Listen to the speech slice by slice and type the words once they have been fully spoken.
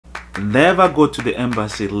Never go to the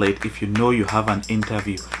embassy late if you know you have an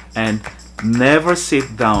interview, and never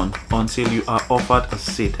sit down until you are offered a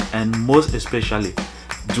seat, and most especially,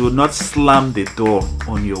 do not slam the door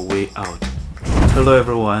on your way out. Hello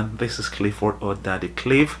everyone, this is Clifford or Daddy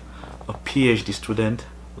Cliff, a PhD student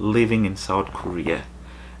living in South Korea,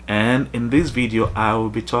 and in this video I will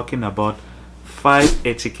be talking about 5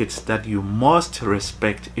 etiquettes that you must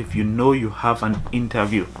respect if you know you have an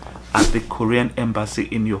interview at the Korean embassy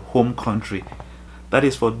in your home country. That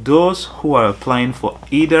is for those who are applying for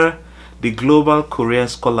either the Global Korea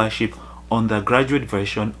Scholarship undergraduate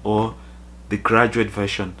version or the graduate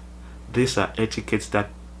version. These are etiquettes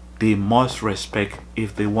that they must respect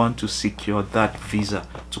if they want to secure that visa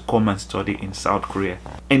to come and study in South Korea.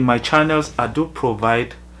 In my channels, I do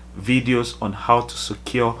provide videos on how to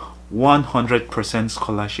secure 100%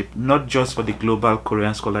 scholarship, not just for the Global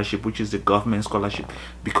Korean Scholarship, which is the government scholarship,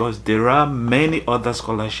 because there are many other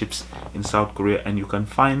scholarships in South Korea and you can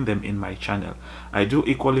find them in my channel. I do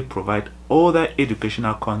equally provide other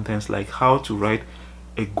educational contents like how to write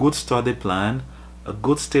a good study plan, a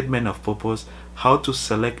good statement of purpose, how to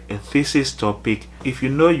select a thesis topic. If you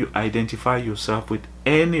know you identify yourself with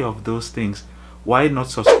any of those things, why not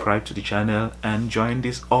subscribe to the channel and join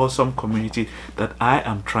this awesome community that I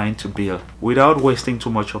am trying to build? Without wasting too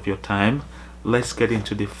much of your time, let's get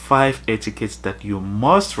into the 5 etiquettes that you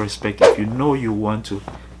must respect if you know you want to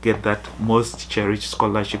get that most cherished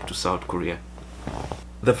scholarship to South Korea.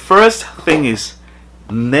 The first thing is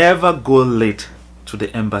never go late to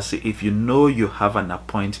the embassy if you know you have an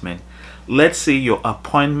appointment. Let's say your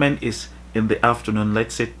appointment is in the afternoon,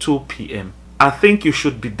 let's say 2 p.m. I think you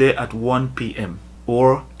should be there at 1 p.m.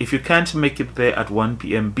 or if you can't make it there at 1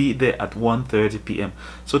 p.m. be there at 1:30 p.m.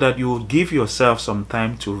 so that you will give yourself some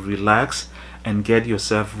time to relax and get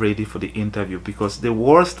yourself ready for the interview, because the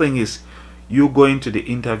worst thing is you going to the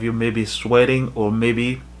interview maybe sweating or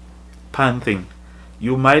maybe panting.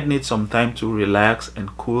 You might need some time to relax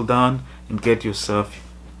and cool down and get yourself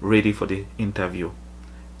ready for the interview.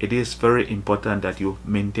 It is very important that you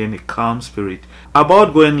maintain a calm spirit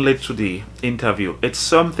about going late to the interview. It's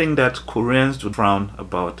something that Koreans do frown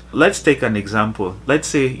about. Let's take an example. Let's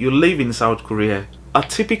say you live in South Korea. A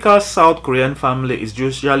typical South Korean family is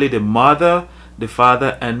usually the mother, the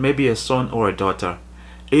father, and maybe a son or a daughter.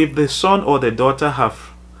 If the son or the daughter have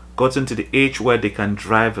gotten to the age where they can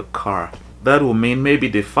drive a car, that will mean maybe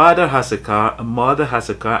the father has a car, a mother has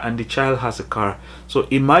a car, and the child has a car. So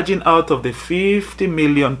imagine out of the 50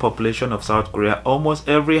 million population of South Korea, almost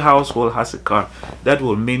every household has a car. That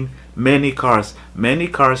will mean many cars. Many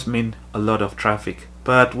cars mean a lot of traffic.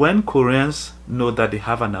 But when Koreans know that they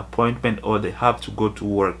have an appointment or they have to go to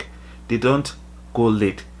work, they don't go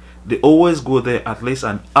late. They always go there at least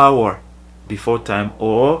an hour before time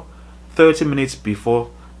or 30 minutes before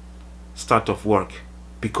start of work,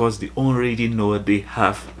 because they already know they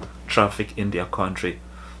have traffic in their country.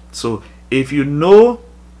 So if you know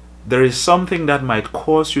there is something that might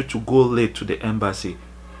cause you to go late to the embassy,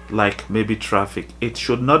 like maybe traffic, it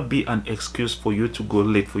should not be an excuse for you to go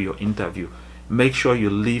late for your interview. Make sure you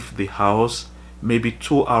leave the house maybe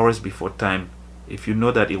 2 hours before time if you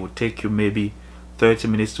know that it would take you maybe 30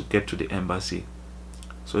 minutes to get to the embassy,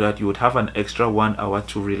 so that you would have an extra 1 hour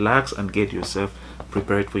to relax and get yourself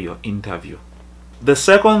prepared for your interview. The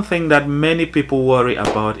second thing that many people worry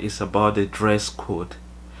about is about the dress code.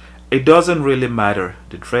 It doesn't really matter.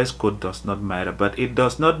 The dress code does not matter, but it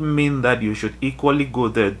does not mean that you should equally go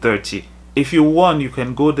there dirty. If you want, you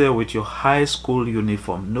can go there with your high school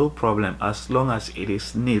uniform, no problem, as long as it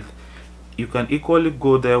is neat. You can equally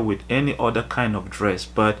go there with any other kind of dress,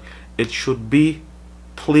 but it should be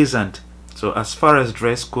pleasant. So as far as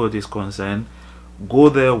dress code is concerned, go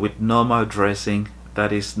there with normal dressing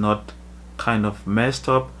that is not kind of messed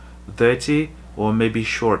up, dirty, or maybe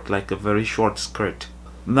short, like a very short skirt.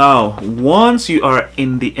 Now, once you are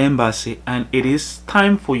in the embassy and it is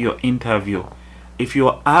time for your interview, if you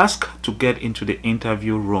are asked to get into the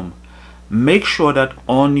interview room, make sure that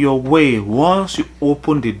on your way, once you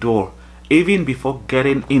open the door, even before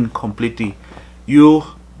getting in completely, you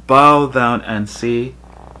bow down and say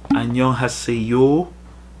 "Annyeonghaseyo"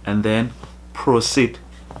 and then proceed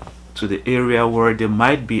to the area where there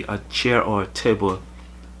might be a chair or a table,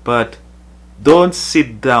 but don't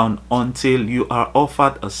sit down until you are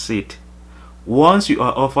offered a seat. Once you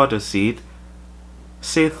are offered a seat,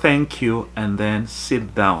 say thank you and then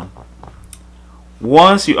sit down.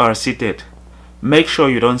 Once you are seated, make sure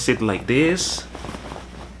you don't sit like this,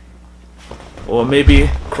 or maybe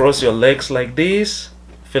cross your legs like this,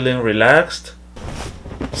 feeling relaxed.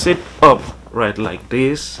 Sit up right like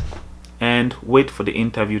this and wait for the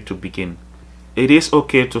interview to begin. It is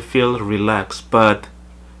okay to feel relaxed, but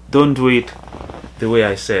don't do it the way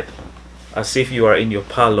I said, as if you are in your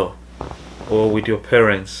parlor or with your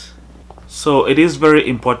parents. So it is very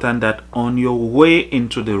important that on your way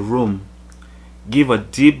into the room, give a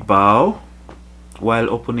deep bow while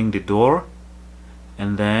opening the door,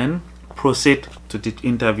 and then proceed to the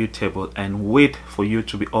interview table and wait for you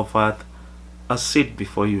to be offered a seat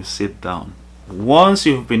before you sit down. Once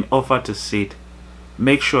you've been offered a seat,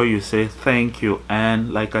 make sure you say thank you,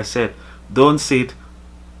 and like I said, don't sit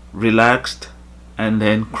relaxed and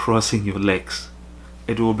then crossing your legs.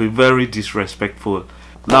 It will be very disrespectful.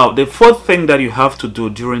 Now, the fourth thing that you have to do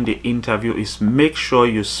during the interview is make sure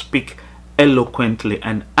you speak eloquently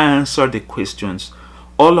and answer the questions.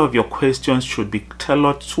 All of your questions should be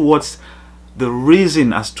tailored towards the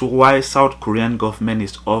reason as to why South Korean government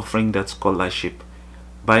is offering that scholarship.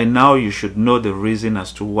 By now you should know the reason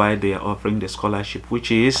as to why they are offering the scholarship,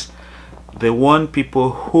 which is they want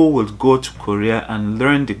people who will go to Korea and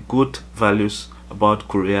learn the good values about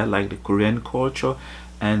Korea, like the Korean culture,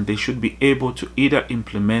 and they should be able to either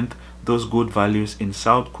implement those good values in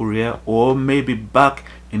South Korea or maybe back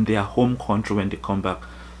in their home country when they come back.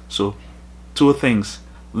 So two things: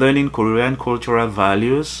 learning Korean cultural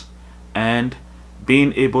values and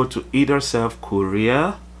being able to either serve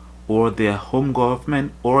Korea or their home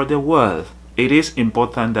government or the world. It is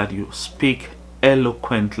important that you speak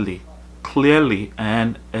eloquently, clearly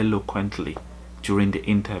and eloquently during the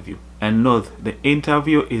interview. And note, the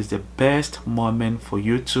interview is the best moment for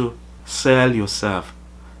you to sell yourself.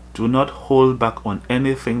 Do not hold back on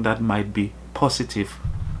anything that might be positive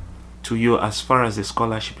to you as far as the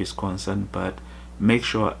scholarship is concerned, but make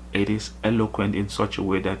sure it is eloquent in such a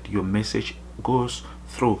way that your message goes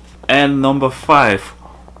through. And number 5,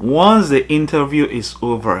 once the interview is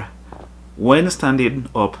over, when standing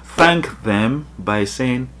up, thank them by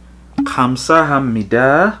saying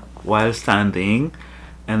감사합니다 while standing,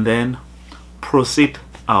 and then proceed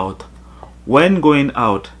out. When going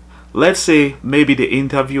out, let's say maybe the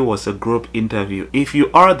interview was a group interview. If you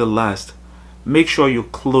are the last, make sure you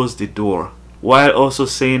close the door while also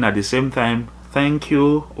saying at the same time thank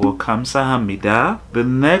you or 감사합니다. The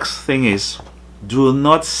next thing is, do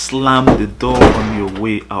not slam the door on your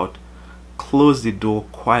way out. Close the door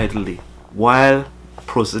quietly while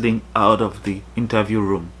proceeding out of the interview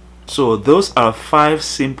room. So those are 5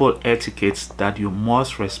 simple etiquettes that you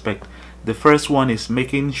must respect. The first one is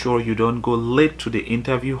making sure you don't go late to the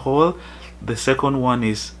interview hall. The second one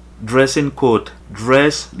is dressing code.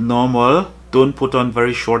 Dress normal. Don't put on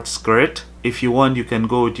very short skirt. If you want, you can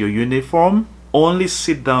go with your uniform. Only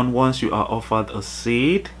sit down once you are offered a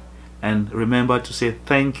seat, and remember to say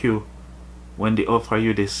thank you when they offer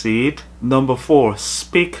you the seat. Number 4,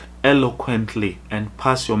 speak eloquently and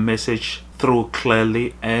pass your message through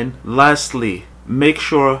clearly. And lastly, make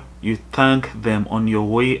sure you thank them on your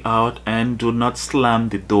way out and do not slam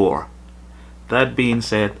the door. That being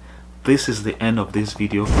said, this is the end of this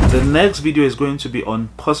video. The next video is going to be on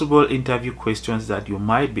possible interview questions that you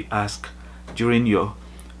might be asked during your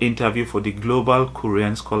interview for the Global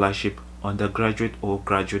Korean Scholarship undergraduate or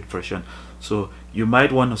graduate version. So you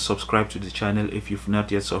might want to subscribe to the channel if you've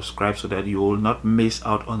not yet subscribed, so that you will not miss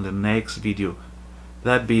out on the next video.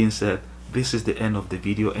 That being said, this is the end of the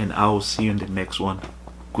video, and I will see you in the next one.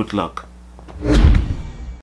 Good luck.